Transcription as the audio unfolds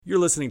You're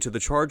listening to the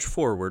Charge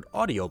Forward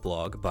audio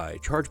blog by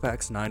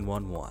Chargebacks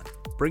 911,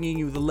 bringing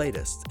you the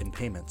latest in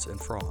payments and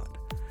fraud.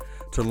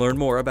 To learn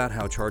more about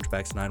how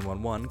Chargebacks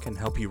 911 can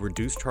help you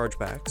reduce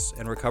chargebacks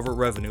and recover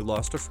revenue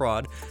lost to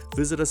fraud,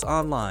 visit us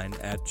online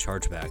at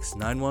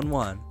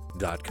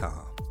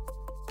chargebacks911.com.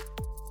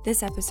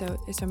 This episode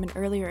is from an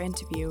earlier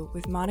interview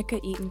with Monica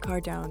Eaton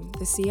Cardone,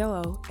 the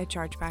COO at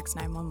Chargebacks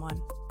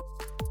 911.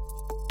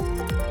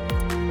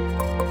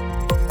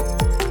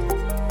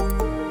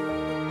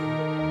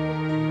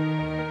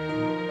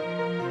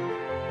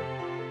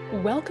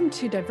 Welcome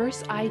to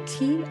Diverse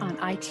IT on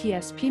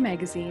ITSP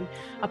Magazine,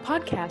 a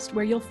podcast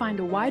where you'll find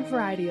a wide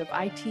variety of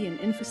IT and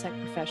InfoSec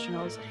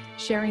professionals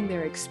sharing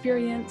their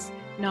experience,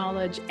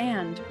 knowledge,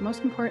 and,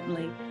 most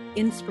importantly,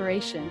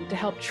 inspiration to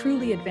help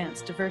truly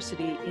advance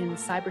diversity in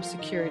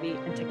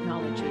cybersecurity and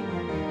technology.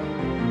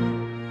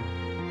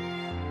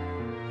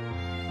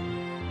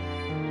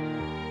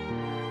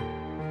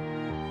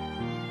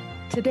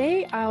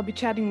 Today, I'll be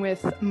chatting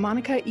with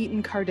Monica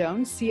Eaton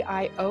Cardone,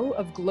 CIO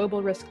of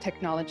Global Risk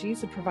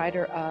Technologies, a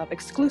provider of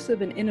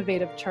exclusive and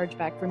innovative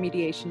chargeback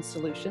remediation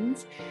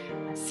solutions,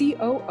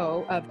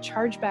 COO of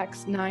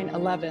Chargebacks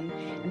 911,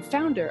 and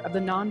founder of the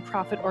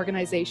nonprofit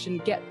organization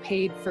Get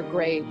Paid for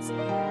Grades.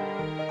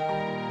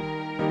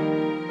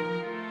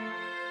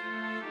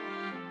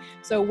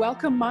 So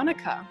welcome,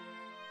 Monica.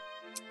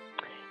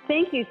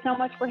 Thank you so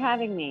much for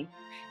having me.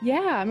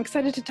 Yeah, I'm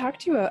excited to talk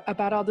to you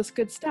about all this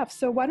good stuff.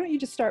 So why don't you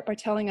just start by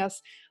telling us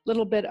a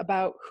little bit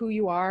about who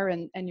you are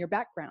and your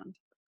background?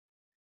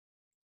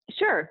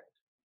 Sure.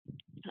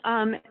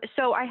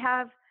 So I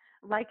have,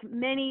 like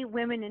many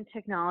women in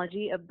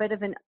technology, a bit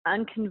of an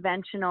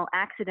unconventional,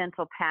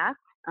 accidental path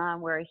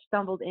where I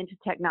stumbled into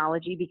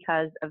technology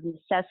because of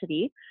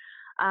necessity.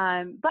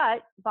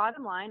 But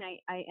bottom line,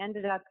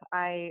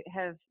 I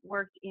have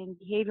worked in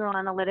behavioral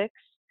analytics,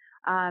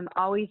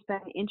 always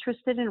been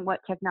interested in what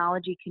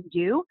technology can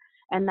do,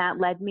 and that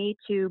led me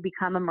to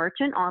become a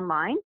merchant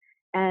online.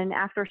 And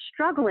after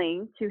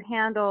struggling to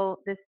handle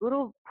this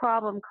little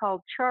problem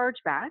called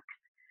chargebacks,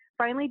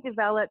 finally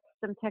developed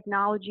some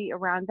technology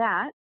around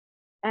that,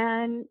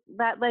 and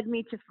that led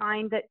me to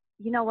find that,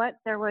 you know what,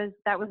 that was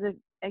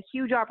a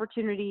huge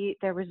opportunity.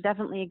 There was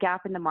definitely a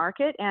gap in the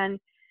market, and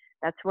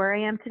that's where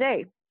I am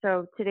today.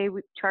 So today,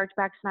 with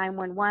Chargebacks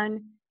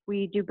 911,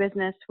 we do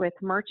business with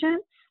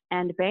merchants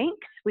and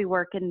banks. We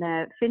work in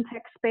the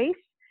fintech space,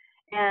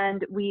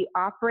 and we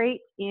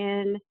operate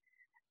in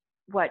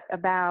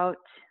about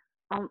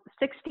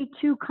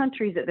 62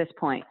 countries at this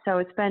point. So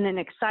it's been an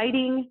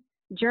exciting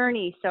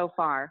journey so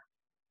far.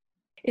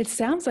 It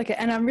sounds like it.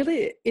 And I'm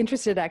really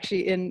interested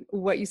actually in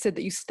what you said,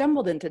 that you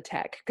stumbled into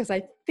tech, because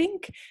I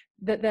think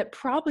that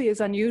probably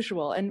is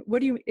unusual. And what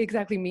do you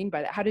exactly mean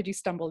by that? How did you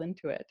stumble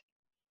into it?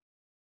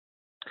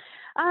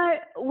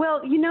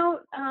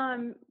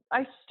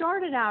 I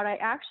started out, I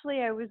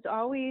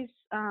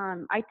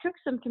took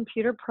some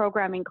computer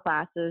programming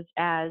classes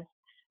as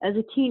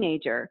a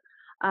teenager.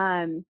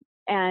 And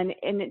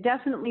it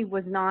definitely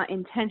was not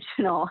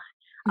intentional.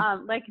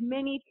 Like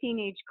many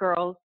teenage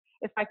girls,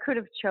 if I could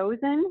have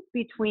chosen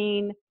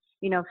between,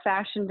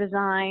 fashion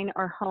design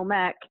or home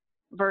ec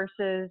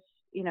versus,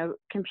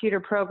 computer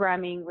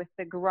programming with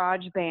the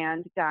garage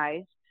band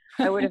guys,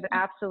 I would have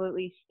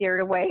absolutely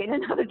steered away in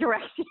another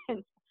direction.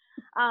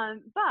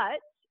 But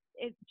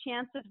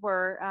chances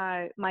were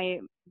my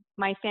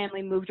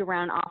family moved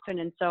around often,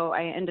 and so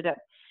I ended up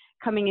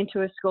coming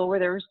into a school where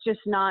there was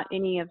just not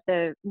any of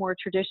the more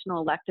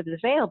traditional electives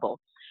available.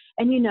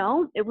 And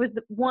it was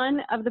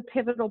one of the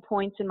pivotal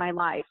points in my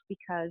life,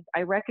 because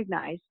I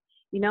recognized,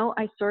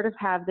 I sort of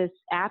have this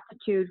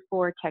aptitude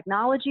for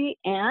technology,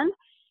 and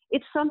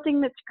it's something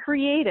that's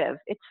creative,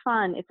 it's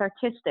fun, it's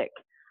artistic.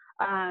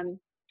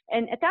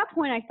 And at that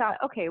point, I thought,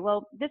 okay,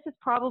 well, this is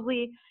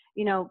probably,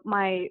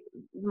 my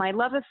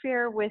love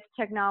affair with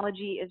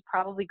technology is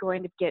probably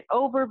going to get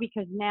over,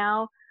 because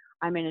now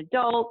I'm an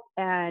adult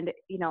and,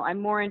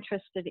 I'm more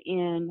interested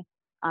in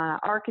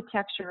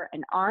architecture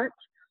and art.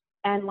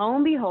 And lo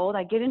and behold,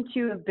 I get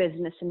into a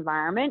business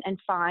environment and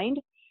find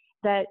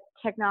that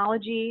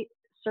technology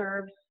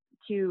serves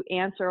to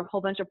answer a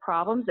whole bunch of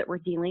problems that we're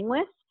dealing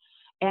with.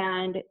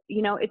 And,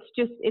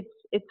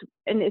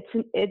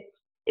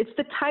 it's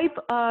the type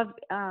of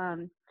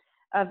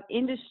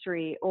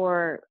industry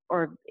or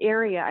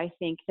area, I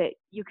think, that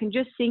you can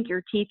just sink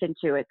your teeth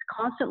into. It's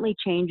constantly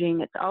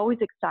changing. It's always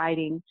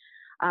exciting.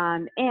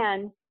 And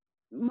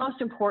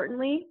most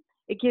importantly,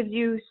 it gives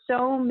you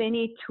so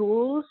many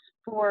tools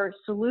for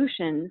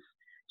solutions,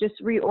 just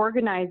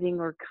reorganizing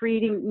or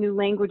creating new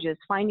languages,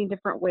 finding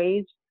different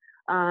ways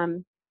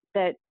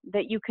that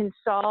you can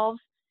solve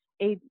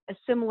a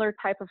similar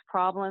type of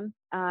problem.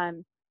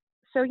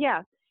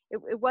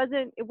 It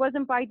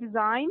wasn't by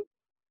design.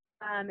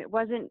 It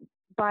wasn't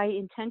by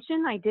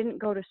intention. I didn't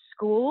go to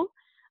school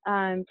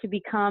to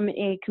become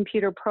a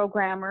computer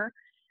programmer.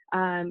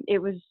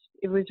 It was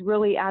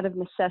really out of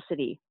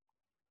necessity.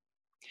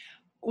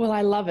 Well,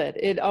 I love it.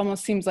 It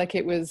almost seems like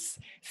it was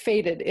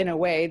fated in a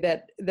way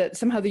that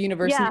somehow the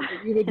universe knew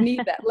that you would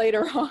need that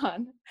later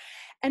on.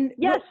 And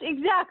yes,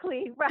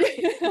 exactly.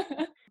 Right.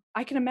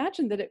 I can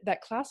imagine that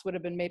that class would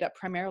have been made up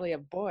primarily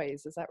of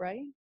boys. Is that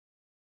right?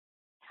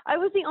 I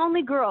was the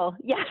only girl.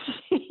 Yes.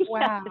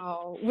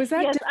 Wow. Was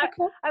that Yes,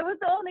 difficult? I was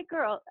the only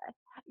girl.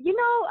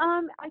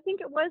 I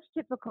think it was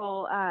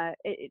typical.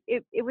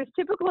 It was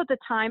typical at the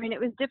time, and it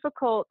was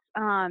difficult.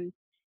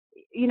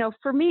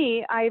 For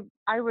me, I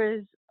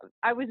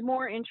was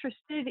more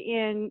interested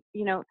in,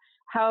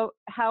 how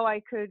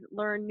I could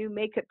learn new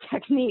makeup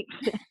techniques,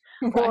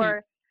 Right.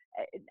 or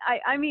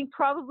I mean,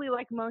 probably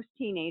like most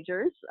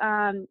teenagers.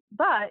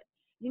 But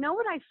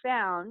what I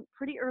found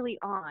pretty early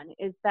on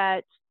is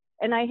that,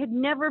 and I had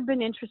never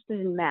been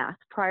interested in math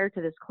prior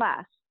to this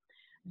class.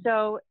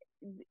 So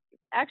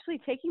actually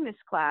taking this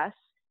class,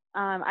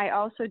 I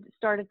also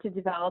started to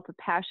develop a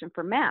passion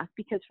for math,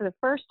 because for the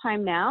first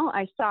time now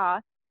I saw,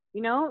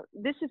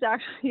 this is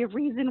actually a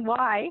reason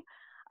why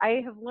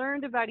I have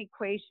learned about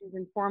equations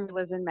and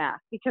formulas in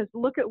math, because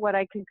look at what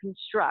I can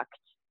construct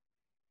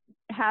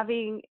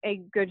having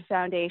a good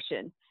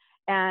foundation.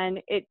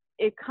 And it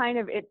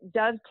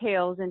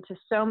dovetails into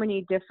so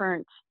many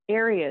different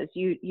areas.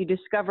 You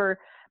discover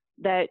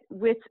that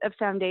with a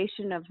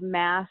foundation of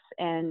math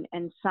and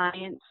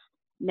science,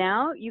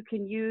 now you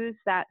can use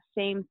that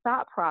same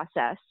thought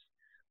process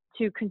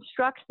to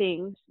construct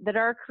things that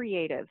are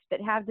creative, that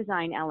have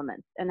design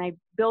elements. And I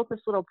built this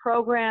little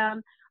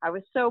program. I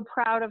was so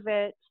proud of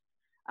it.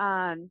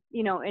 And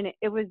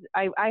it was,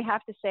 I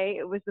have to say,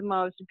 it was the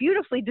most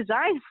beautifully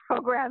designed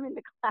program in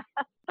the class.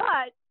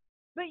 But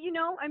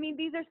I mean,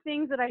 these are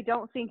things that I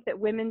don't think that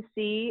women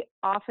see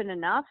often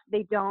enough.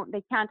 They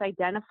can't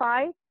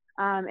identify.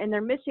 And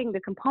they're missing the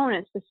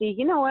components to see,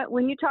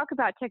 when you talk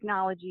about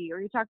technology,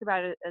 or you talk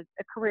about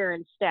a career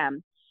in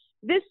STEM,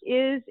 this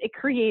is a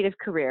creative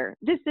career.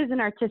 This is an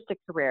artistic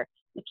career.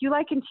 If you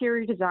like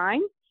interior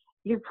design,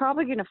 you're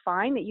probably going to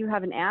find that you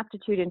have an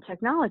aptitude in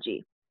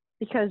technology,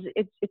 because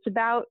it's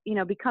about,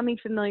 becoming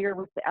familiar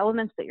with the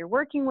elements that you're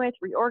working with,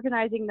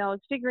 reorganizing those,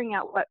 figuring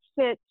out what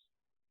fits,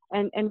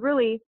 and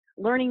really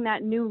learning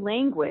that new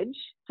language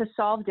to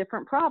solve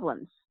different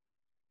problems.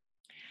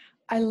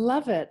 I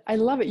love it. I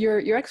love it.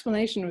 Your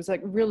explanation was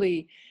like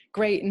really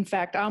great. In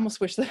fact, I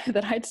almost wish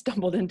that I'd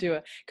stumbled into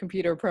a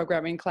computer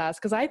programming class,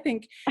 because I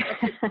think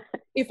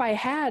if I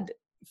had,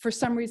 for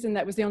some reason,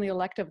 that was the only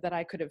elective that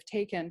I could have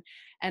taken,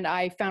 and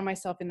I found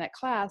myself in that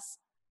class,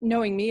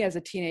 knowing me as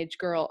a teenage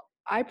girl,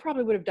 I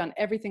probably would have done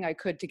everything I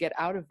could to get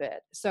out of it.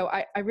 So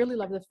I really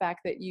love the fact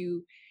that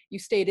you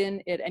stayed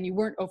in it and you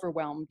weren't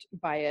overwhelmed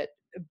by it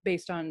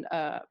based on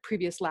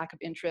previous lack of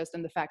interest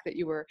and the fact that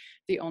you were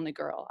the only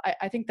girl.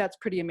 I think that's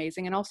pretty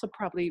amazing, and also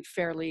probably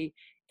fairly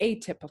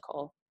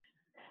atypical.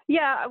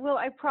 Yeah, well,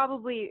 I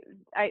probably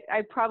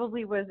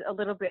was a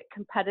little bit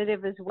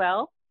competitive as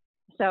well.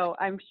 So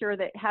I'm sure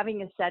that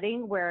having a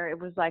setting where it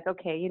was like,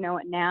 okay, you know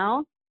what,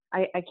 now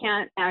I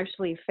can't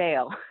actually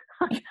fail.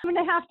 I'm going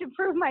to have to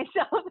prove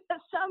myself at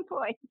some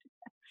point.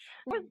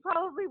 I was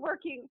probably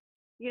working,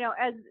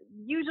 as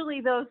usually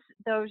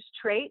those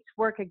traits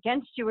work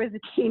against you as a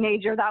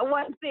teenager. That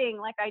one thing,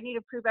 like, I need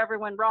to prove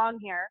everyone wrong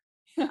here,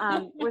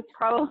 was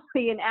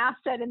probably an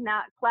asset in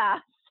that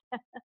class.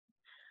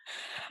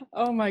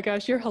 Oh my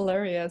gosh, you're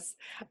hilarious.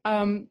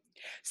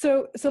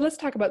 So let's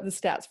talk about the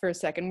stats for a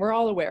second. We're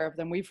all aware of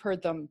them. We've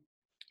heard them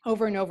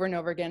over and over and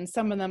over again.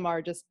 Some of them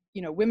are just,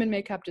 women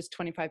make up just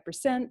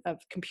 25% of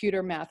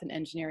computer, math, and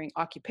engineering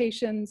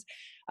occupations,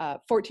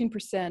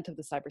 14% of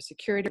the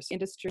cybersecurity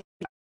industry.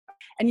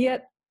 And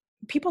yet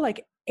people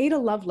like Ada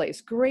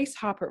Lovelace, Grace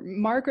Hopper,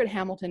 Margaret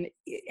Hamilton,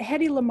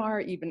 Hedy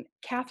Lamarr, even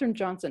Katherine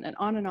Johnson, and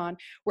on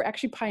were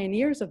actually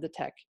pioneers of the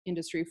tech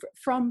industry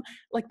from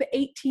like the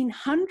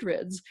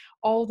 1800s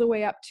all the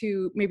way up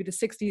to maybe the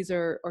 60s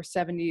or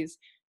 70s,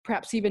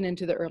 perhaps even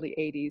into the early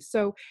 80s.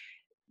 So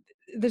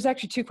there's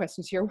actually two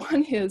questions here.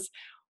 One is,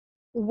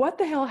 what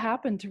the hell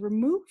happened to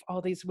remove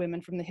all these women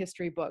from the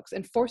history books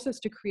and force us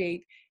to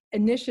create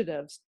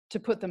initiatives to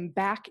put them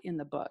back in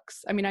the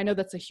books? I mean, I know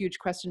that's a huge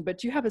question, but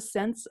do you have a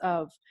sense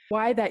of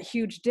why that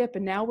huge dip,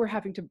 and now we're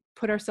having to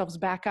put ourselves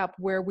back up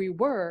where we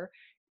were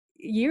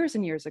years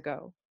and years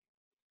ago?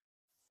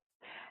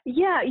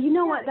 Yeah, you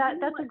know what,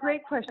 that's a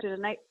great question.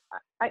 And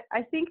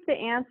I think the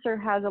answer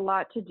has a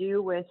lot to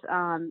do with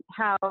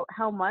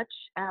how much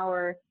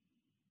our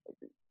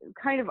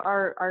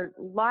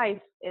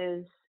life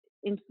is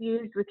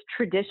infused with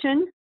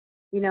tradition.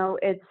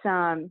 It's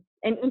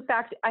and in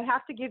fact, I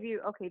have to give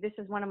you, okay, this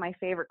is one of my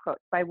favorite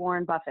quotes by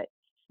Warren Buffett.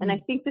 And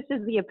I think this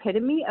is the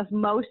epitome of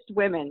most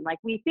women. Like,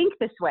 we think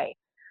this way.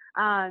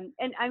 And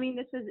I mean,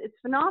 it's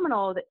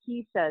phenomenal that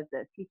he says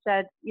this. He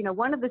said,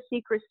 one of the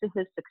secrets to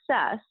his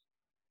success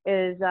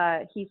is,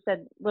 he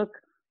said, look,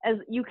 as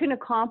you can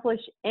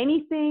accomplish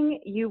anything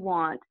you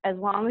want as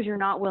long as you're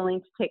not willing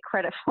to take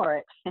credit for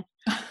it.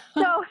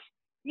 So,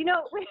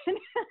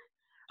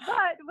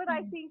 but what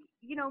I think,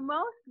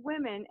 most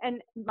women,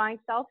 and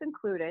myself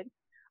included,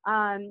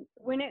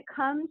 when it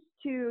comes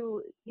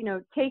to,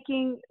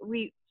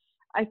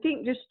 I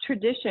think just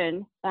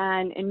tradition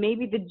and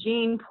maybe the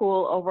gene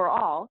pool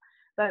overall,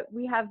 but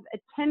we have a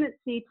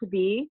tendency to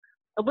be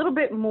a little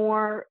bit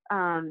more,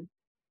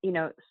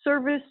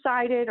 service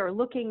sided, or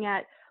looking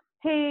at,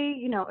 hey,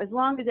 as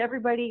long as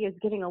everybody is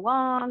getting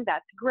along,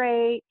 that's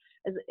great.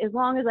 As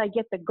long as I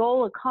get the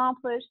goal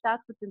accomplished,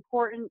 that's what's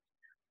important.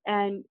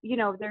 And,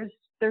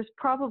 there's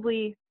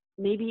probably,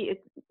 maybe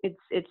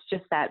it's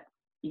just that,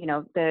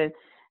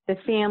 the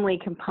family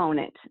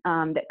component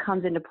that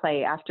comes into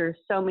play after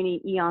so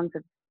many eons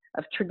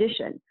of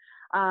tradition.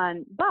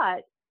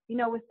 But,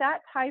 with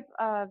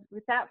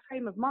that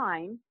frame of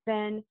mind,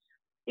 then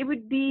it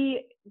would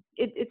be,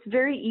 it's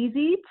very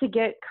easy to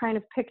get kind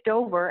of picked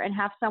over and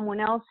have someone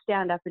else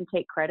stand up and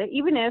take credit,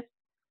 even if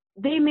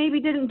they maybe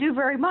didn't do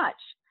very much.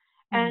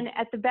 And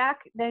at the back,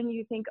 then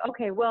you think,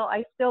 okay, well,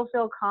 I still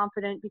feel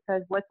confident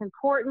because what's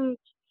important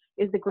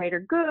is the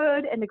greater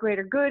good. And the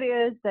greater good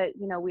is that,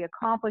 we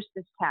accomplished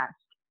this task.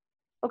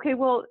 Okay,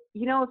 well,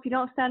 if you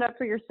don't stand up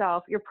for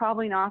yourself, you're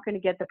probably not going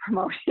to get the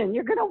promotion.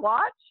 You're going to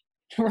watch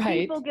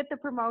people get the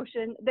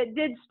promotion that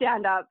did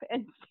stand up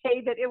and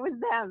say that it was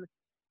them.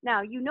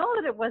 Now,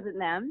 that it wasn't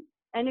them.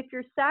 And if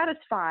you're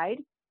satisfied,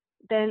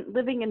 then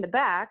living in the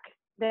back,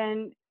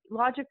 then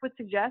logic would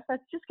suggest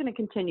that's just going to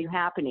continue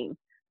happening.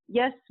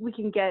 Yes, we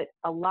can get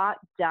a lot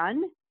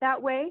done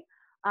that way.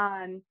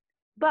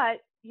 But,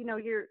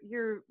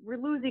 we're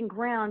losing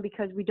ground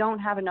because we don't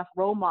have enough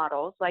role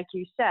models, like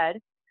you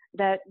said,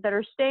 that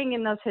are staying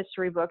in those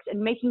history books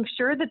and making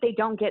sure that they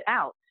don't get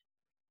out.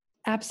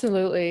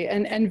 Absolutely.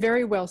 And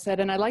very well said.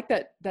 And I like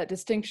that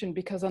distinction,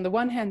 because on the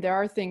one hand, there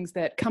are things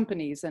that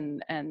companies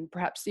and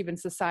perhaps even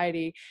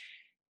society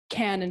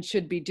can and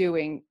should be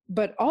doing.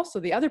 But also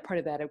the other part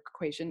of that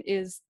equation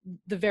is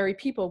the very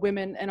people,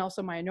 women and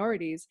also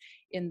minorities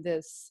in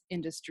this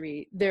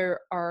industry.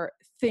 There are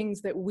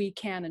things that we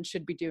can and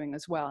should be doing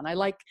as well. And I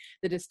like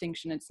the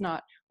distinction. It's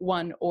not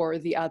one or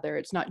the other.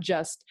 It's not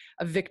just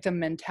a victim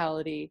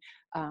mentality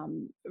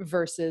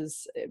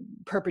versus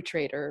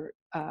perpetrator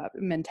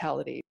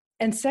mentality.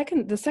 And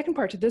the second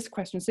part to this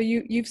question, so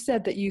you've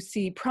said that you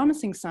see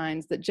promising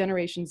signs that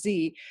Generation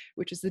Z,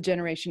 which is the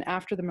generation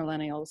after the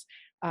millennials,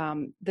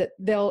 that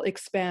they'll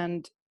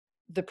expand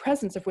the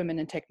presence of women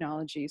in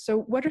technology. So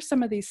what are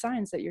some of these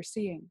signs that you're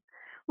seeing?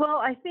 Well,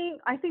 I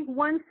think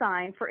one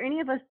sign for any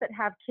of us that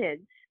have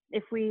kids,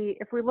 if we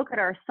look at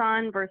our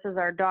son versus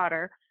our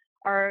daughter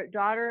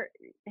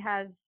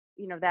has,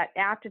 that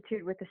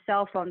aptitude with the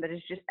cell phone that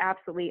is just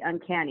absolutely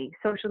uncanny.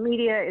 Social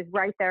media is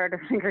right there at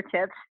her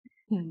fingertips.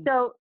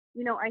 So,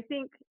 I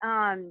think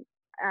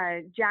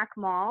Jack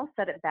Ma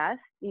said it best.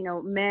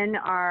 Men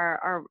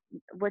are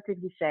what did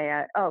he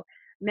say?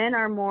 Men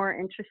are more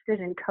interested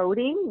in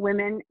coding.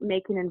 Women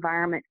make an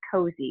environment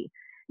cozy.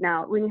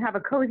 Now, when you have a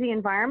cozy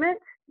environment,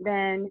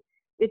 then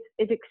it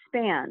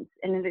expands,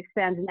 and it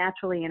expands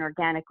naturally and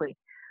organically.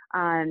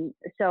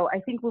 So I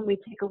think when we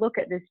take a look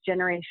at this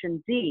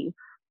Generation Z,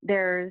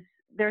 there's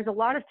a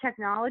lot of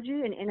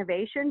technology and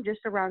innovation just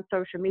around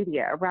social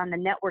media, around the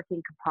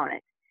networking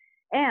component.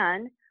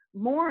 And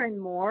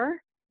more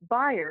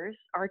buyers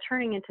are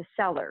turning into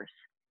sellers.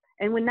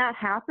 And when that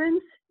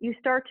happens, you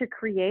start to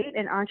create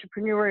an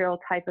entrepreneurial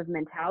type of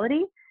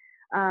mentality.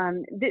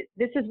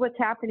 This is what's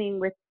happening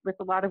with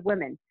a lot of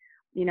women.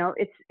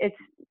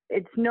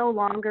 It's no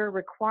longer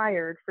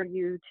required for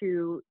you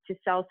to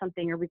sell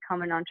something or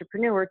become an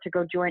entrepreneur to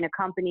go join a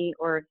company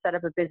or set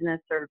up a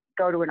business or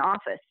go to an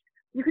office.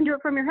 You can do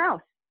it from your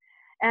house.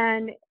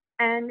 And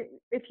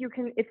if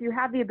you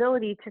have the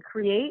ability to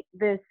create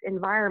this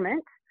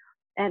environment,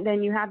 and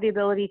then you have the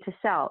ability to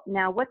sell.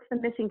 Now, what's the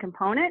missing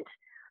component?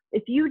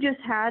 If you just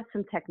had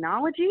some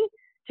technology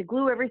to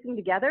glue everything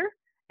together,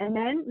 and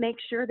then make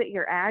sure that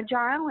you're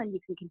agile and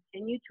you can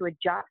continue to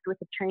adjust with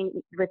the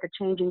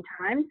changing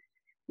times,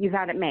 you've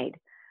had it made.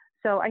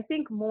 So I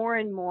think more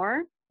and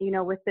more,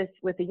 with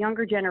the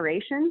younger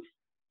generations,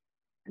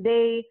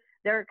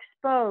 they're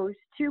exposed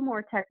to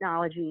more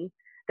technology.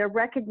 They're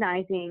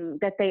recognizing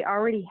that they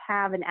already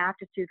have an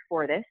aptitude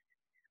for this,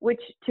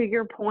 which, to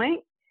your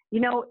point,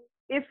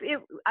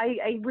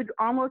 I would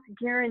almost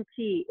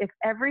guarantee if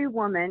every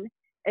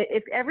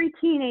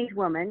teenage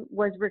woman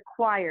was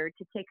required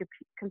to take a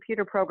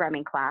computer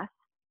programming class,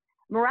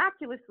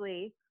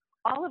 miraculously,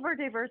 all of our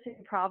diversity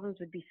problems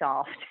would be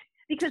solved,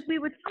 because we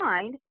would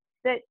find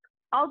that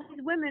all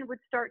these women would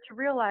start to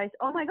realize,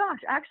 oh my gosh,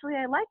 actually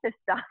I like this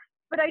stuff,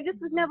 but I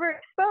just was never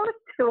exposed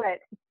to it.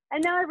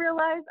 And now I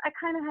realize I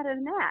kind of had a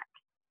knack.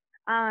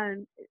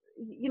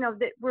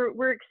 That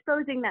we're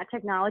exposing that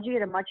technology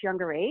at a much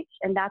younger age,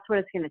 and that's what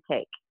it's going to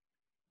take.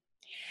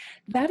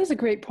 That is a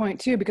great point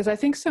too, because I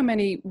think so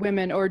many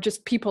women, or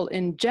just people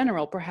in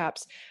general,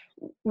 perhaps,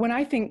 when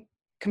I think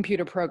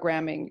computer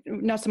programming,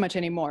 not so much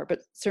anymore, but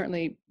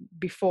certainly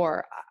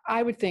before,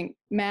 I would think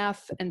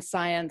math and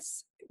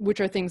science, which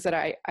are things that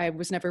I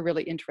was never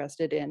really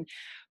interested in.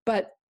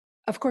 But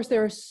of course,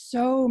 there are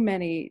so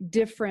many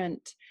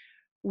different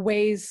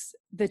ways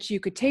that you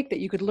could take that.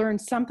 You could learn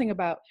something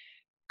about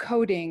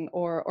coding,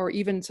 or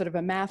even sort of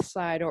a math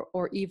side,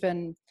 or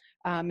even,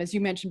 as you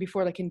mentioned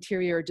before, like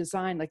interior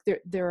design. Like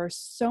there are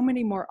so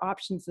many more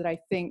options that I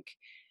think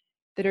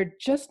that are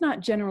just not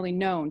generally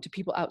known to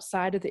people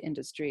outside of the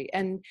industry.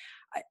 And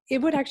it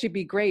would actually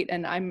be great,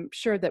 and I'm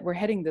sure that we're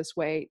heading this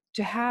way,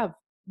 to have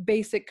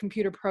basic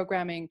computer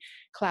programming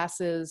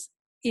classes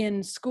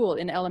in school,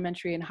 in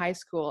elementary and high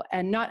school,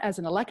 and not as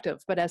an elective,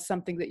 but as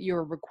something that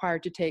you're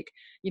required to take,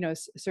 a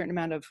certain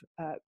amount of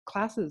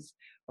classes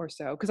or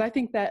so. Because I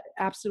think that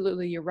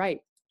absolutely you're right.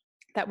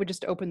 That would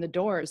just open the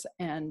doors,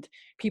 and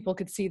people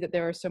could see that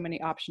there are so many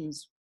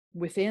options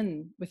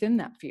within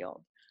that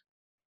field.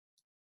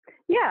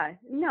 Yeah,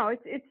 no,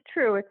 it's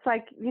true. It's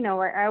like,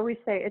 I always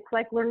say it's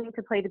like learning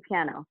to play the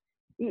piano.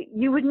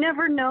 You would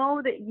never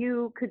know that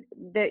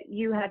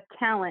you had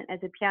talent as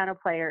a piano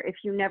player if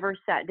you never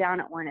sat down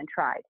at one and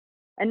tried.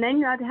 And then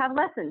you had to have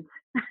lessons.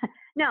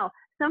 Now,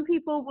 some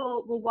people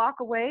will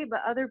walk away, but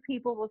other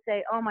people will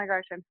say, oh my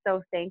gosh, I'm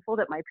so thankful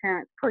that my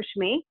parents pushed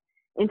me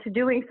into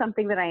doing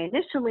something that I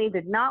initially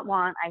did not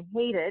want, I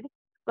hated,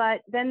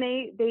 but then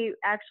they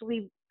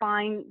actually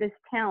find this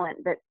talent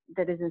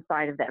that is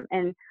inside of them.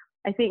 And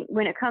I think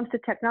when it comes to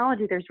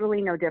technology, there's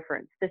really no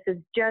difference.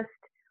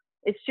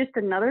 It's just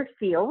another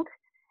field,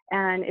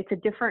 and it's a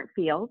different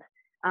field.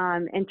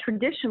 And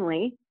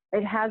traditionally,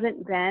 it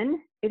hasn't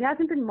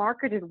been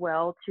marketed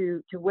well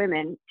to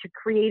women to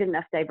create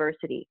enough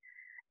diversity.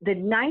 The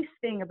nice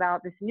thing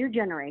about this new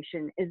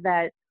generation is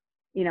that,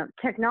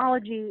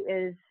 technology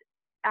is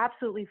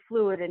absolutely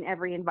fluid in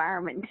every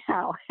environment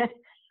now.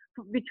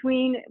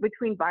 between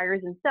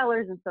buyers and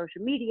sellers and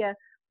social media,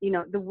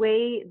 the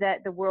way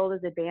that the world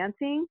is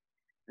advancing,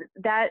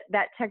 that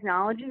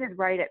technology is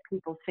right at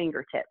people's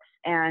fingertips.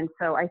 And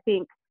so I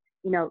think,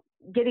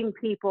 getting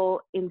people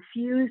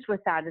infused with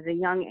that at a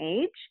young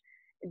age,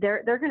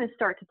 they're going to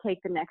start to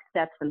take the next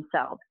steps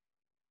themselves.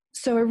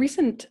 So a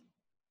recent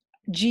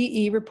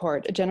GE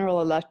report,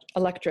 General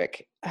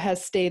Electric,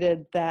 has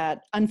stated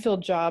that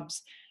unfilled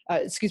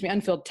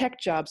tech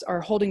jobs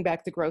are holding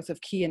back the growth of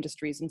key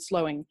industries and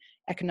slowing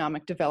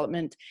economic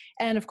development.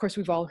 And of course,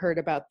 we've all heard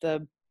about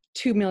the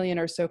 2 million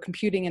or so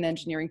computing and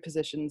engineering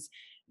positions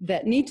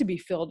that need to be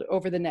filled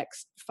over the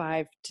next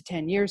 5 to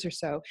 10 years or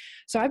so.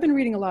 So I've been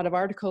reading a lot of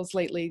articles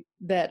lately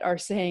that are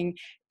saying,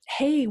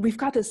 hey, we've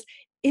got this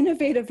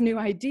innovative new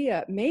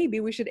idea. Maybe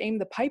we should aim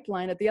the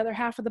pipeline at the other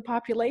half of the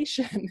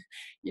population.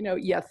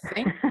 You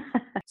think?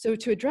 So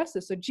to address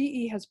this,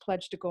 GE has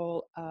pledged a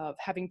goal of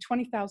having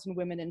 20,000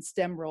 women in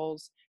STEM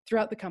roles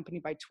throughout the company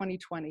by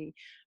 2020.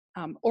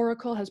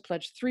 Oracle has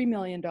pledged $3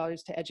 million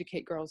to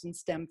educate girls in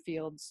STEM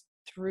fields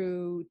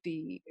through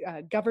the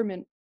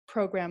government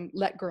program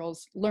Let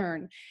Girls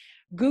Learn.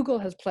 Google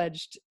has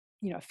pledged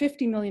a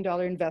 $50 million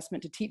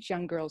investment to teach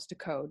young girls to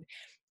code.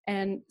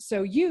 And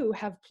so you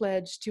have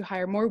pledged to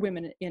hire more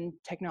women in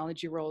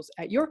technology roles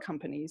at your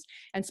companies,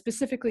 and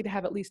specifically to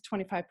have at least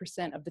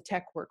 25% of the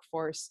tech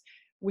workforce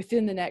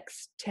within the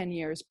next 10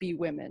 years be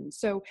women.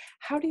 So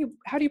how do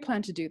you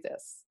plan to do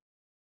this?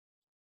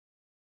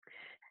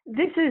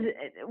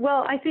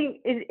 I think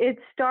it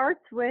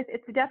starts with,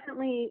 it's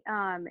definitely,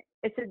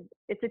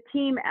 it's a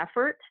team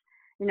effort.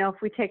 If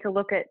we take a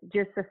look at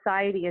just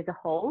society as a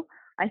whole,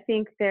 I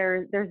think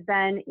there's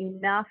been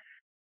enough,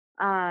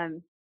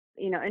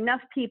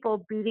 enough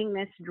people beating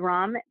this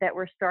drum that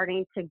we're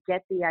starting to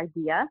get the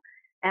idea.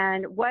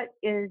 And what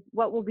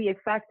will be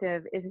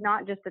effective is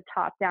not just a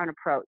top-down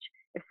approach.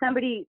 If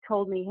somebody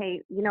told me,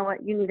 hey, you know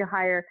what, you need to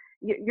hire,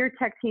 your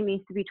tech team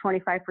needs to be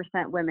 25%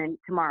 women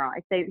tomorrow,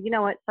 I'd say, you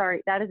know what,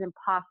 sorry, that is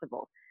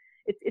impossible.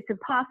 It's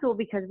impossible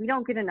because we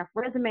don't get enough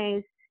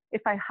resumes.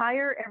 If I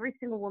hire every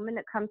single woman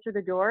that comes through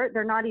the door,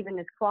 they're not even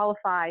as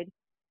qualified.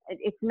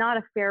 It's not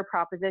a fair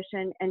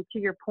proposition. And to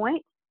your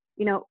point,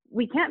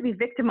 we can't be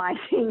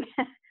victimizing.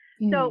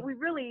 So we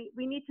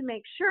need to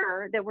make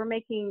sure that we're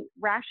making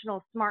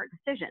rational, smart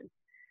decisions,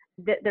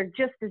 that there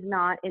just is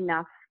not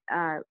enough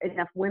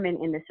women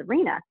in this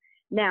arena.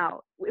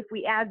 Now, if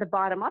we add the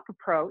bottom-up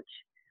approach,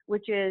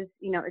 which is,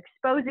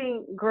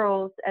 exposing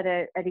girls at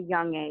a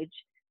young age,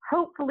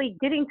 hopefully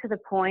getting to the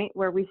point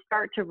where we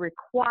start to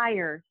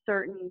require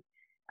certain,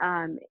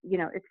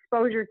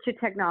 exposure to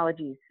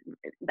technologies.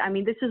 I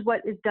mean, this is what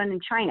is done in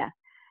China.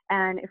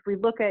 And if we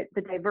look at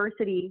the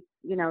diversity,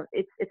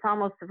 it's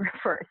almost the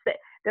reverse.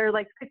 They're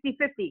like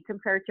 50-50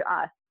 compared to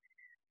us.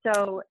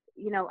 So,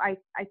 I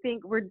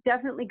think we're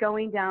definitely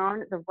going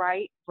down the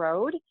right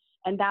road,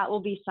 and that will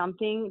be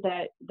something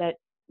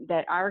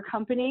that our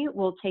company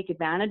will take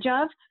advantage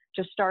of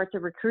to start the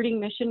recruiting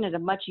mission at a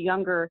much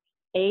younger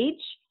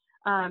age.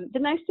 The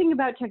nice thing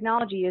about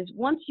technology is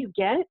once you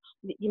get,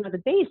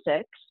 the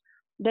basics,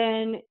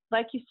 then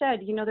like you said,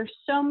 there's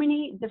so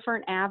many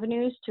different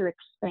avenues to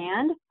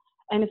expand.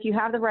 And if you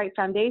have the right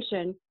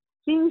foundation,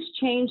 things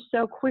change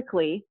so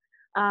quickly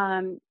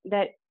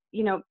that,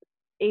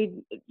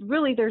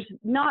 really there's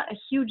not a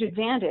huge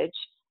advantage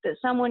that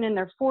someone in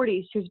their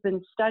 40s who's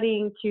been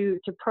studying to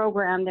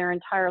program their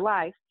entire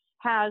life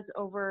has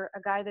over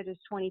a guy that is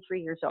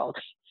 23 years old,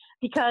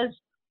 because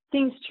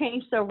things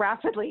change so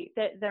rapidly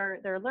that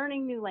they're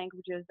learning new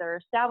languages, they're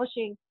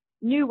establishing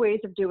new ways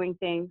of doing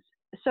things.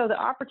 So the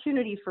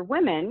opportunity for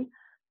women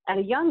at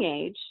a young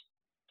age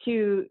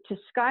to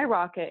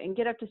skyrocket and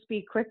get up to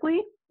speed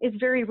quickly is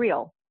very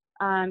real.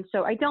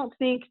 So I don't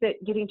think that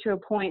getting to a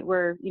point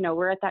where,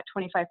 we're at that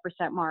 25%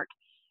 mark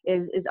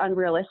is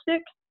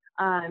unrealistic.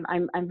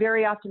 I'm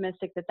very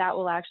optimistic that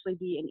will actually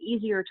be an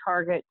easier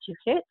target to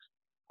hit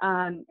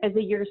as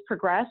the years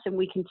progress and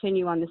we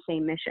continue on the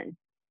same mission.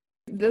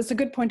 That's a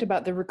good point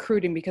about the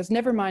recruiting, because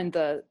never mind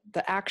the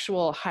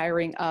actual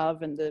hiring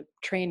of and the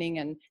training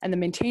and the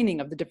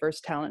maintaining of the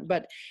diverse talent,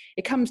 but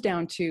it comes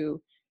down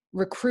to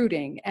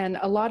recruiting. And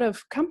a lot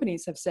of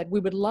companies have said, we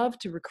would love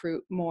to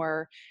recruit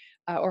more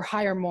or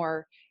hire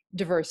more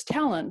diverse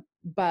talent,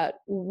 but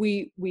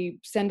we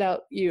send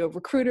out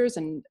recruiters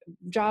and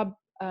job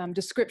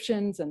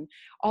descriptions and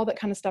all that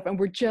kind of stuff, and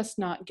we're just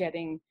not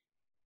getting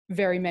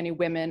very many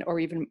women or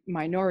even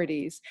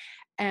minorities.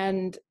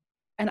 And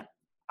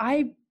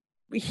I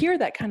hear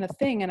that kind of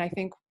thing and I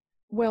think,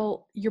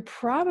 well, you're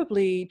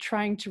probably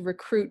trying to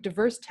recruit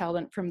diverse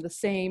talent from the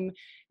same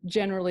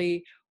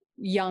generally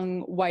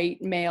young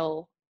white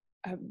male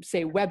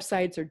say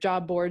websites or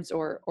job boards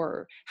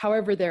or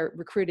however they're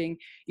recruiting,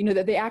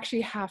 that they actually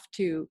have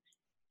to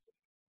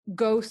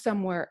go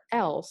somewhere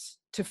else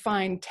to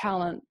find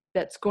talent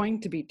that's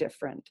going to be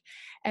different.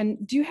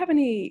 And do you have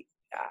any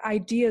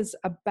ideas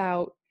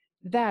about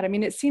that? I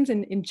mean, it seems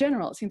in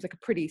general, it seems like a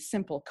pretty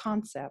simple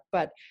concept,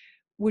 but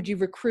would you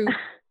recruit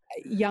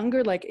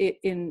younger, like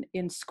in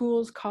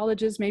schools,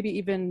 colleges, maybe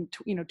even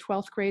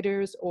 12th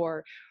graders,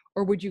 or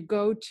would you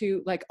go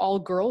to like all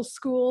girls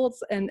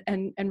schools and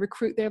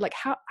recruit there? Like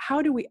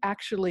how do we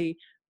actually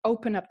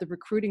open up the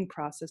recruiting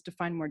process to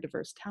find more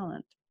diverse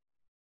talent?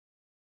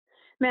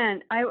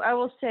 Man, I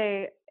will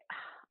say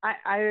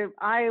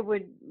I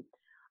would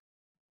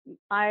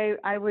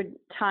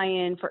tie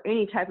in for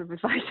any type of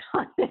advice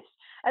on this.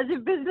 As a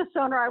business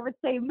owner, I would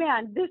say,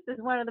 man, this is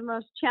one of the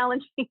most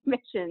challenging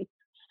missions,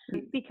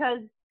 because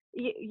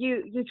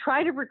you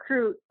try to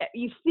recruit,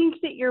 you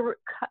think that you're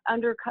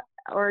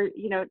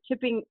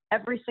tipping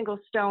every single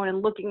stone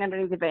and looking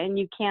underneath it, and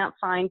you can't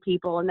find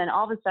people. And then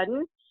all of a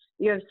sudden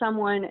you have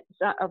someone,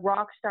 a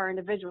rock star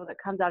individual that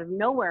comes out of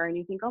nowhere, and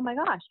you think, oh my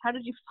gosh, how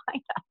did you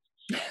find us?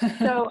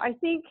 So I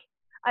think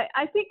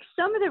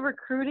some of the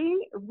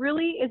recruiting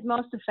really is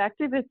most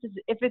effective if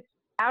it's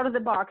out of the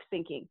box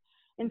thinking.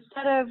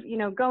 Instead of,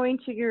 going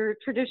to your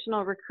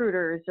traditional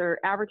recruiters or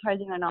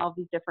advertising on all of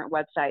these different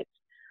websites,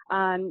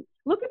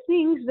 look at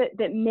things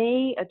that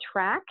may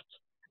attract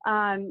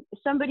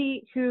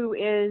somebody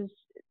who's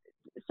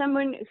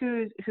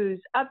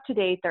up to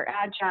date, they're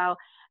agile,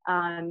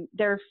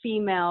 they're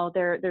female,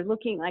 they're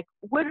looking like,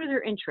 what are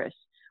their interests?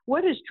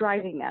 What is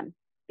driving them?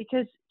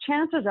 Because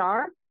chances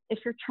are,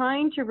 if you're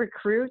trying to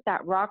recruit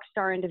that rock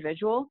star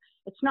individual,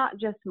 it's not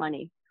just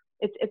money.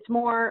 It's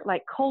more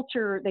like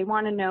culture. They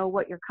want to know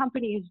what your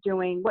company is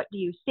doing. What do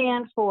you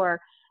stand for?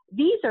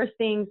 These are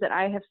things that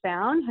I have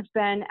found have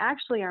been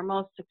actually our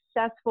most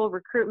successful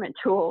recruitment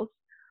tools.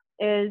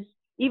 Is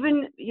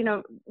even,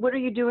 what are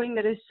you doing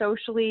that is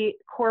socially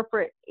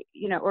corporate,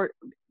 or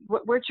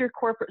what's your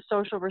corporate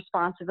social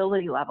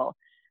responsibility level?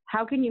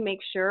 How can you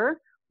make sure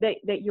that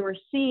you're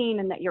seen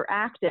and that you're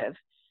active?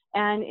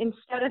 And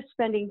instead of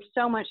spending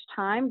so much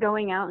time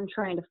going out and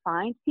trying to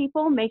find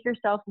people, make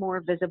yourself more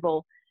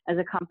visible as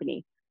a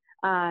company.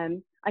 I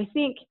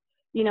think,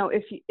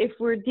 if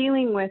we're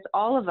dealing with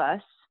all of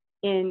us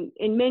in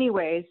many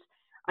ways,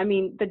 I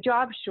mean, the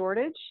job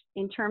shortage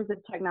in terms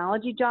of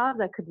technology jobs,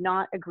 I could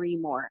not agree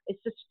more. It's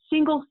the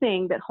single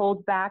thing that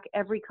holds back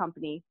every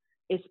company,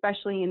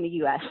 especially in the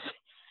US.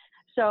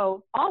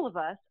 So all of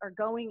us are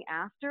going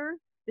after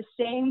the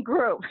same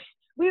group.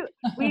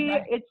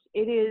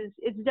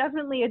 It's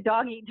definitely a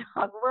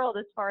dog-eat-dog world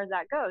as far as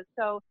that goes.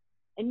 So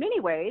in many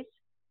ways,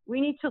 we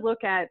need to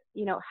look at,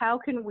 how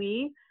can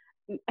we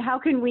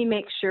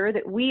make sure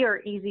that we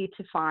are easy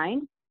to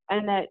find,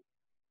 and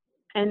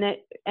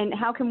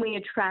how can we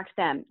attract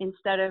them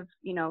instead of,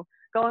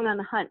 going on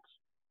the hunt.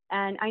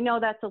 And I know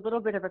that's a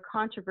little bit of a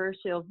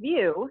controversial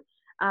view,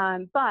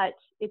 but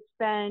it's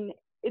been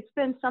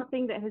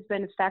something that has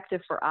been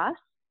effective for us.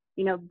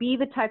 Be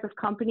the type of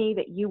company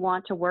that you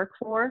want to work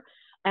for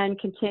and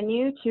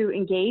continue to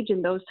engage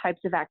in those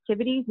types of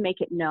activities,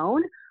 make it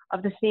known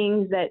of the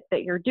things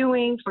that you're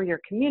doing for your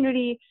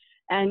community,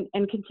 and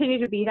continue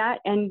to be that,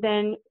 and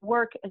then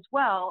work as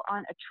well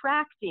on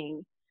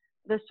attracting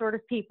the sort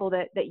of people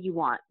that you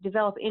want.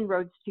 Develop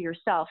inroads to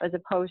yourself as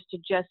opposed to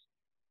just,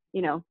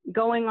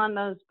 going on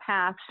those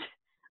paths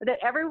that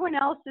everyone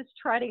else is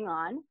treading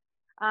on.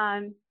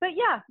 But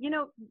yeah,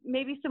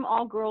 maybe some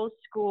all-girls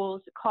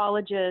schools,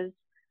 colleges.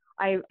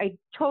 I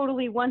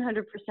totally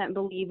 100%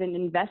 believe in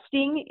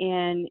investing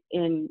in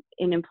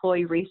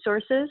employee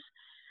resources.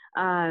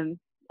 And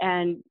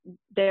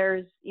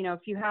there's, if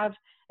you have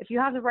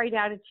the right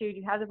attitude,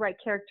 you have the right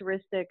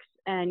characteristics,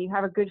 and you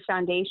have a good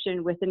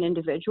foundation with an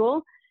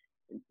individual,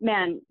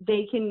 man,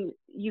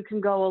 you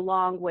can go a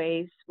long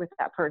ways with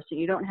that person.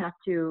 You don't have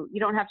to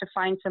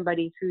find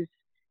somebody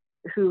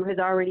who has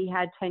already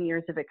had 10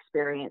 years of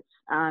experience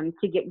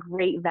to get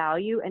great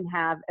value and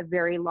have a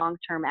very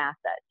long-term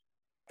asset.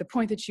 The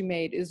point that you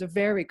made is a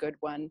very good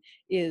one,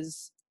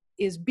 is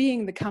is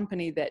being the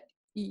company that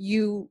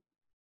you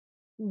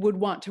would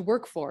want to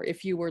work for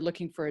if you were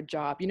looking for a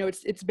job.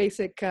 It's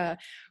basic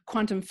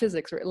quantum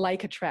physics, or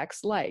like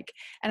attracts like.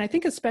 And I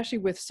think especially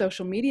with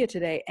social media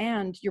today,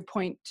 and your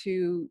point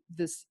to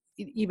this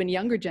even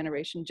younger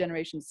generation,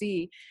 Generation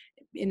Z,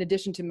 in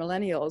addition to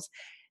millennials,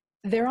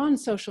 they're on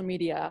social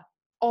media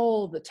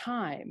all the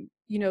time.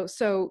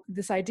 So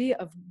this idea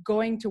of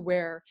going to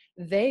where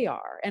they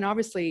are, and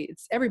obviously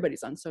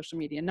everybody's on social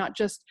media, not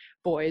just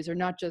boys or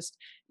not just,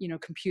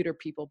 computer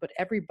people, but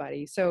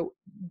everybody. So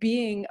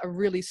being a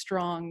really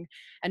strong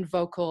and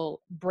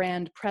vocal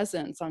brand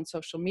presence on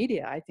social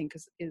media, I think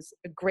is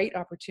a great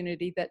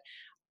opportunity that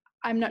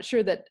I'm not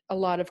sure that a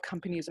lot of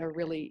companies are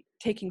really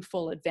taking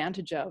full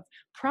advantage of,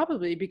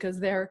 probably because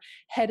they're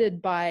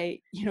headed by,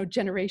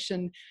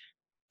 Generation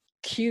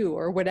Q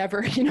or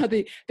whatever,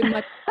 the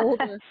much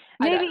older.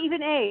 Maybe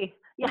even A.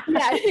 Yeah,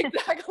 yeah,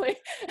 exactly.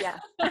 Yeah.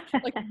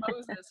 Like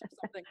Moses or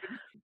something.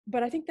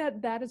 But I think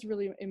that is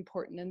really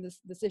important in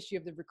this issue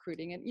of the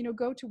recruiting, and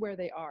go to where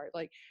they are,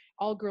 like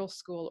All Girls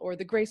School or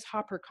the Grace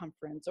Hopper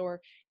Conference,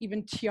 or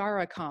even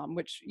TiaraCom,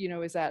 which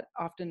is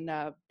often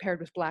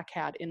paired with Black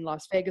Hat in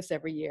Las Vegas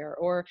every year,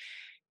 or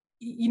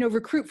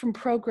recruit from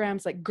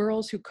programs like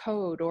Girls Who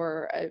Code,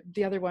 or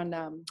the other one,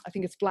 I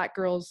think it's Black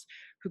Girls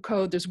Who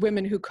Code. There's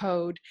Women Who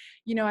Code.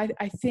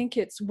 I think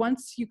it's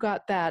once you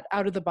got that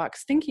out of the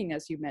box thinking,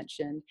 as you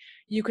mentioned,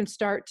 you can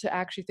start to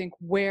actually think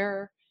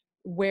where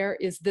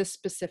is this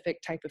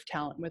specific type of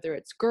talent, whether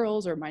it's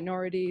girls or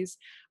minorities,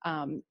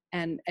 and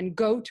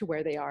go to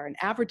where they are and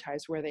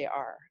advertise where they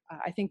are.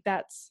 I think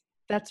that's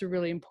a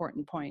really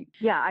important point.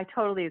 Yeah, I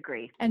totally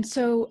agree. And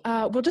so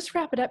we'll just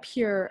wrap it up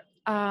here.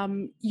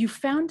 You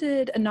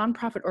founded a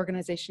nonprofit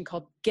organization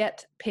called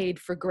Get Paid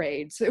for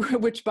Grades,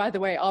 which, by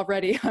the way,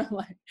 already I'm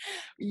like,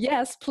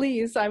 yes,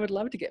 please, I would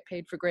love to get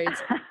paid for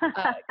grades.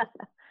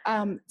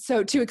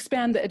 So to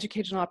expand the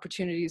educational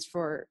opportunities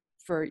for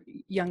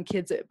young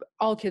kids,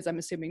 all kids, I'm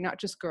assuming, not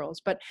just girls.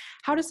 But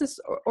how does this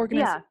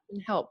organization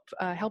help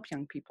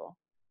young people?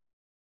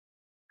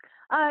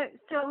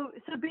 So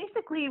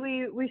basically,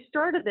 we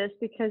started this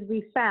because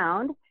we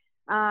found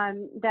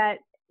that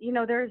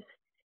there's,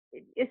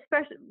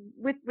 especially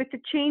with the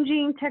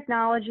changing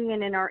technology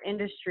and in our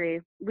industry,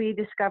 we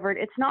discovered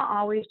it's not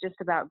always just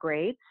about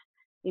grades.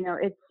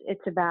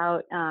 It's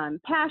about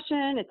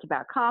passion, it's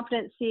about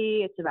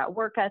competency, it's about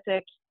work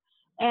ethic.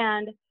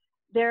 And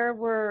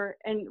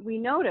we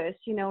noticed,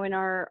 in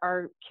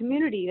our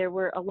community, there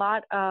were a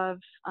lot of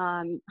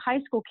high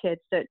school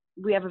kids that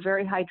we have a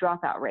very high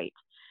dropout rate.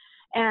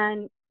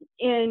 And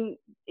in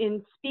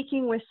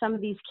speaking with some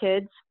of these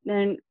kids,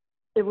 then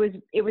it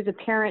was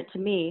apparent to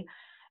me,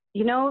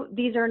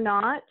 these are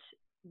not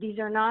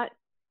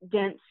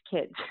dense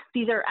kids.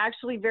 These are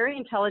actually very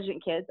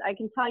intelligent kids. I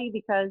can tell you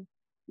because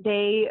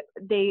they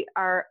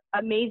are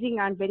amazing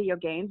on video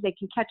games. They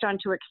can catch on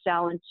to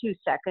Excel in 2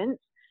 seconds.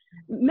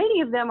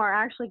 Many of them are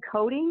actually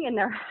coding in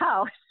their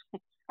house,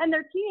 and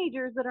they're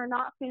teenagers that are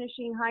not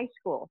finishing high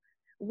school.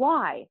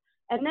 Why?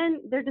 And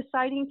then they're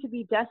deciding to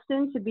be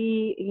destined to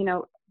be,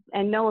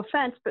 and no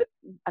offense, but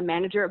a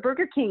manager at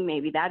Burger King,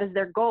 maybe that is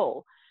their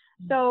goal.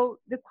 So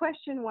the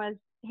question was,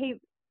 hey,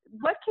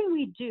 what can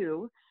we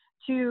do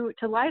to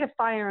light a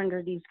fire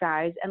under these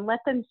guys and let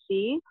them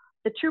see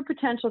the true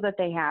potential that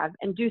they have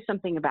and do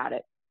something about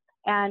it?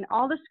 And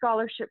all the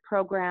scholarship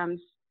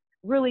programs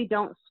really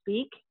don't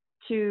speak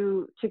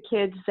to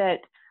kids that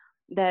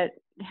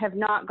have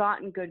not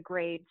gotten good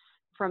grades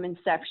from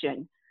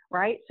inception,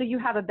 right? So you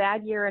have a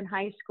bad year in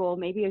high school,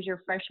 maybe as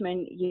your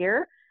freshman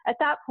year. At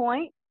that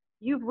point,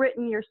 you've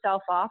written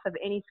yourself off of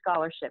any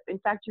scholarship. In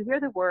fact, you hear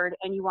the word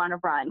and you want to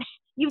run.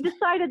 You've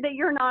decided that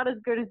you're not as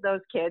good as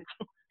those kids.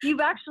 You've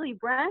actually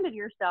branded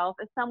yourself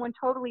as someone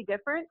totally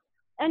different.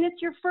 And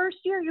it's your first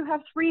year. You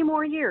have 3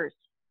 more years.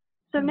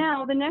 So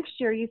now the next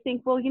year you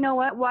think, well, you know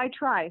what? Why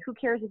try? Who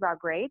cares about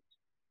grades?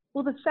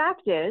 Well, the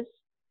fact is,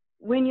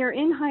 when you're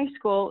in high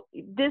school,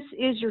 this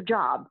is your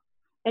job,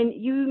 and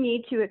you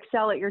need to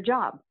excel at your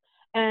job.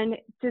 And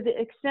to the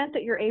extent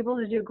that you're able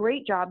to do a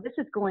great job, this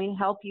is going to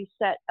help you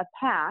set a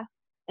path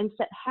and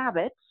set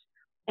habits.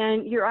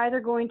 And you're either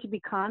going to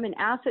become an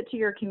asset to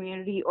your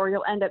community, or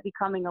you'll end up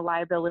becoming a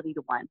liability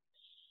to one.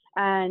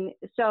 And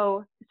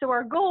so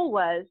our goal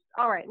was,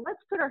 all right,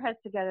 let's put our heads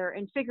together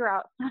and figure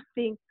out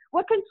something.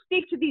 What can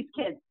speak to these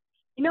kids?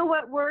 You know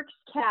what works?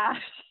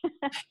 Cash.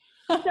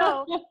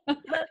 So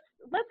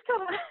let's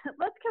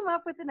come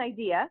up with an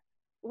idea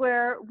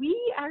where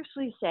we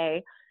actually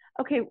say,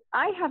 okay,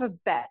 I have a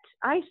bet.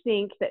 I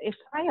think that if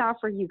I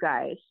offer you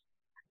guys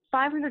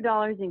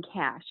 $500 in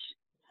cash,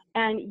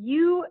 and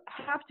you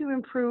have to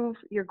improve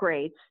your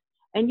grades,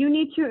 and you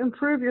need to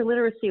improve your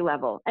literacy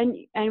level,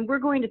 and we're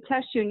going to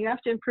test you, and you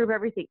have to improve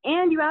everything,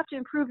 and you have to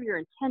improve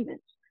your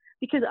attendance,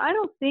 because I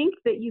don't think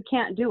that you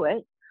can't do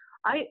it.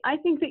 I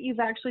think that you've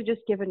actually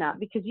just given up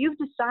because you've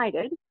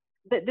decided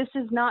that this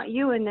is not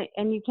you,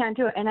 and you can't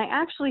do it. And I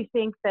actually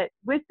think that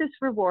with this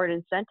reward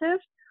incentive,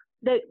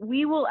 that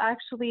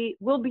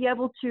we'll be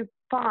able to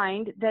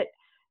find that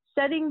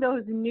setting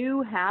those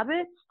new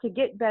habits to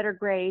get better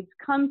grades,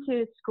 come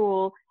to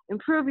school,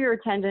 improve your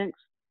attendance,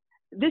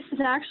 this is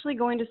actually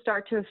going to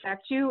start to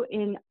affect you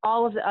in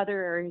all of the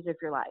other areas of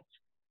your life.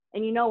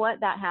 And you know what?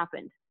 That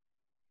happened.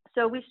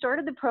 So we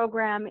started the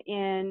program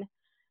in,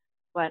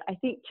 I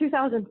think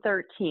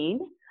 2013.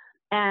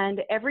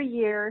 And every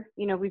year,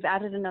 we've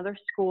added another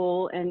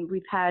school, and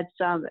we've had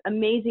some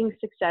amazing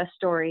success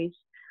stories.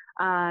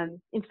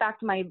 In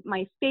fact,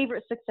 my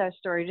favorite success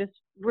story, just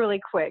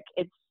really quick,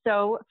 it's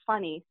so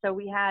funny. So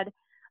we had,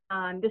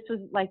 this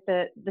was like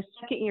the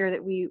second year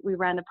that we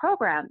ran the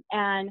program.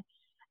 And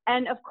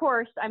of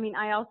course,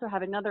 I also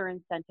have another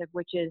incentive,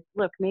 which is,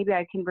 look, maybe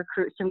I can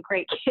recruit some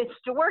great kids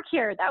to work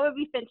here. That would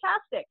be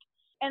fantastic.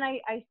 And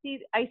I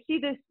see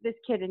this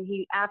kid, and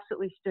he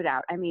absolutely stood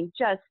out.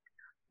 Just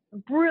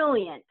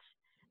brilliant.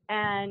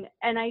 And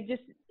I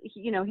just,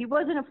 he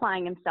wasn't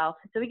applying himself.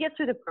 So we get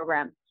through the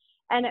program.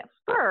 And at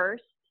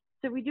first,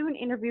 so we do an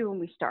interview when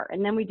we start,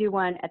 and then we do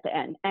one at the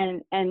end.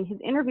 And his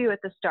interview at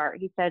the start,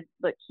 he said,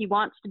 look, he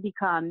wants to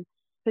become,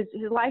 his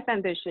life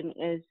ambition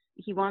is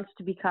he wants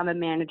to become a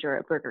manager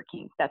at Burger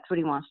King. That's what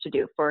he wants to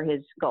do for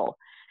his goal.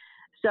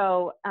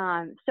 So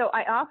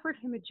I offered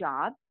him a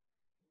job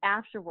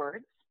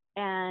afterwards,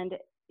 and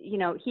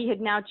he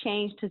had now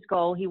changed his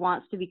goal. He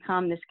wants to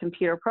become this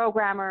computer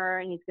programmer,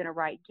 and he's going to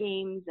write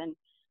games and,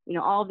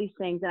 all these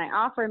things. And I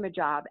offered him a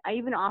job. I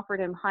even offered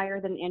him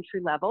higher than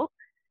entry level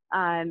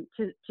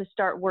to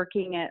start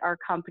working at our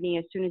company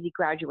as soon as he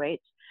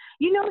graduates.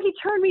 He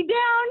turned me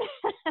down.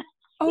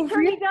 Oh, he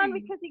turned really? me down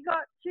because he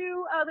got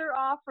 2 other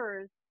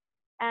offers.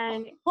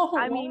 And wow.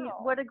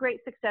 What a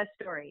great success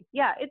story.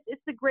 Yeah,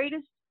 it's the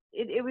greatest.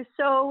 It was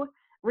so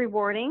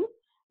rewarding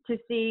to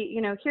see,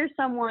 here's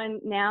someone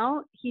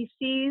now, he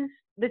sees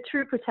the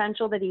true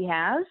potential that he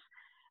has.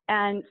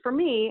 And for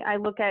me, I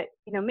look at,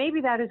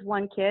 maybe that is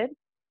one kid.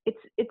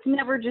 It's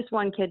never just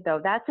one kid though.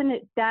 That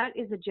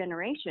is a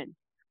generation.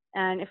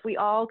 And if we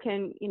all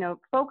can,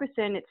 focus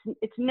in,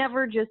 it's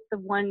never just the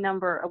one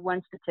number of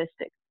one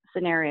statistic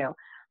scenario.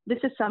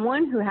 This is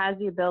someone who has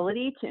the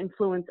ability to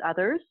influence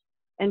others.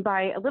 And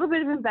by a little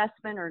bit of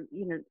investment or,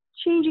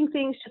 changing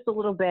things just a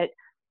little bit,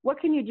 what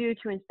can you do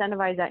to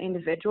incentivize that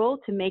individual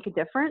to make a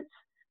difference?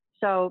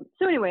 So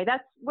anyway,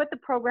 that's what the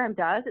program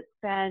does. It's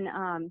been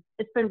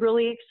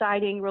really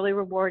exciting, really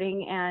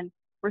rewarding, and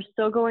we're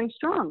still going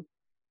strong.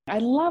 I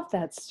love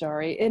that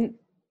story. And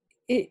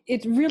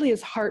it really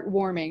is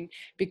heartwarming,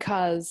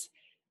 because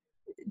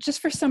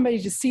just for somebody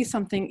to see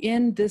something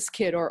in this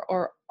kid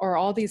or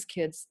all these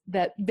kids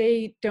that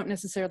they don't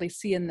necessarily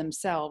see in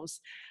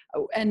themselves,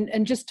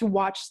 and just to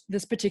watch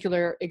this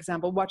particular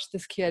example, watch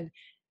this kid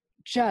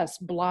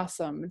just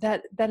blossom,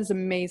 that is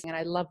amazing. And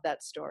I love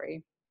that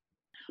story.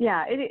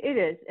 Yeah, it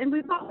is. And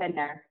we've all been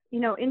there.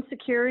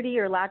 Insecurity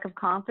or lack of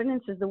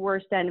confidence is the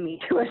worst enemy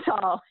to us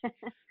all.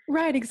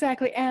 Right,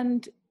 exactly.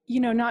 And,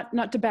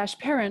 not to bash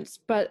parents,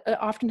 but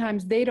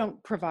oftentimes they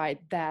don't provide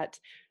that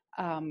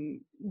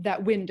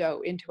window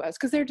into us,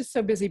 because they're just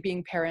so busy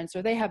being parents,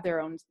 or they have their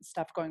own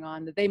stuff going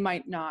on that they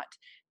might not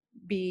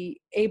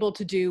be able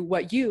to do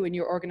what you and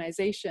your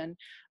organization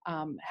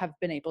have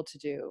been able to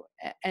do.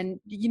 And,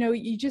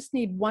 you just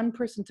need one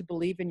person to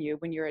believe in you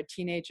when you're a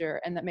teenager,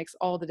 and that makes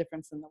all the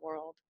difference in the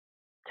world.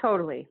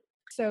 Totally.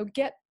 So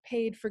Get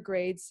Paid for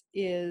Grades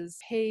is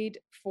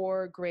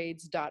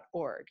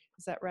paidforgrades.org.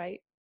 Is that right?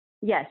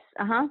 Yes.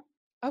 Uh-huh.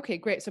 Okay,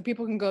 great. So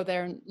people can go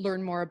there and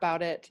learn more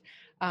about it.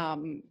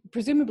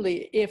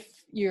 Presumably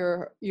if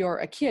you're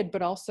a kid,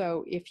 but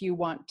also if you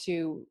want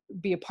to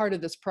be a part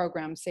of this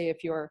program, say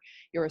if you're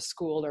a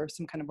school or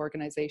some kind of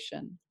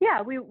organization.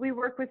 Yeah, we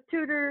work with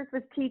tutors,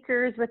 with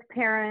teachers, with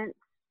parents.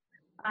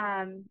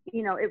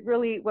 It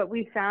really, what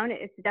we found,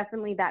 it's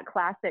definitely that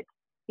classic,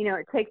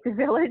 it takes a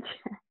village.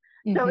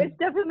 So it's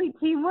definitely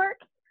teamwork.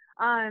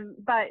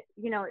 But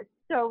it's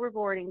so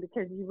rewarding,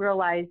 because you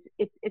realize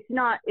it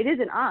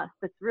isn't us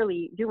that's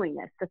really doing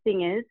this. The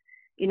thing is,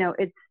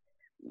 it's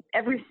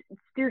every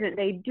student,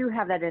 they do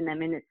have that in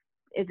them. And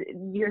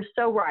you're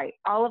so right.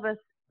 All of us,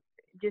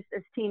 just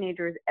as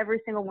teenagers,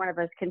 every single one of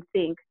us can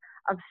think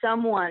of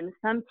someone,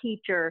 some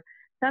teacher,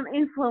 some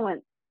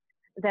influence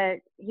that,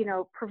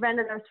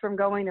 prevented us from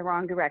going the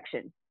wrong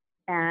direction.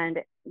 And,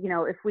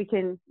 if we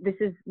can, this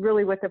is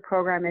really what the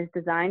program is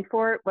designed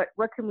for.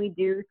 What can we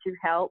do to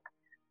help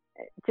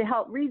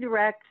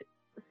redirect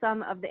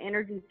some of the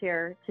energies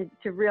here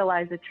to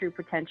realize the true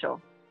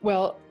potential?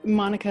 Well,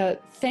 Monica,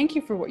 thank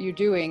you for what you're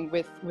doing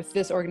with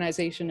this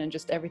organization and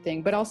just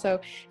everything, but also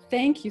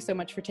thank you so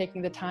much for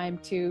taking the time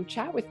to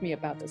chat with me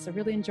about this. I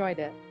really enjoyed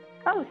it.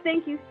 Oh,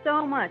 thank you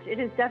so much. It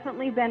has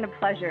definitely been a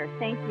pleasure.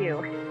 Thank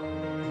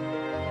you.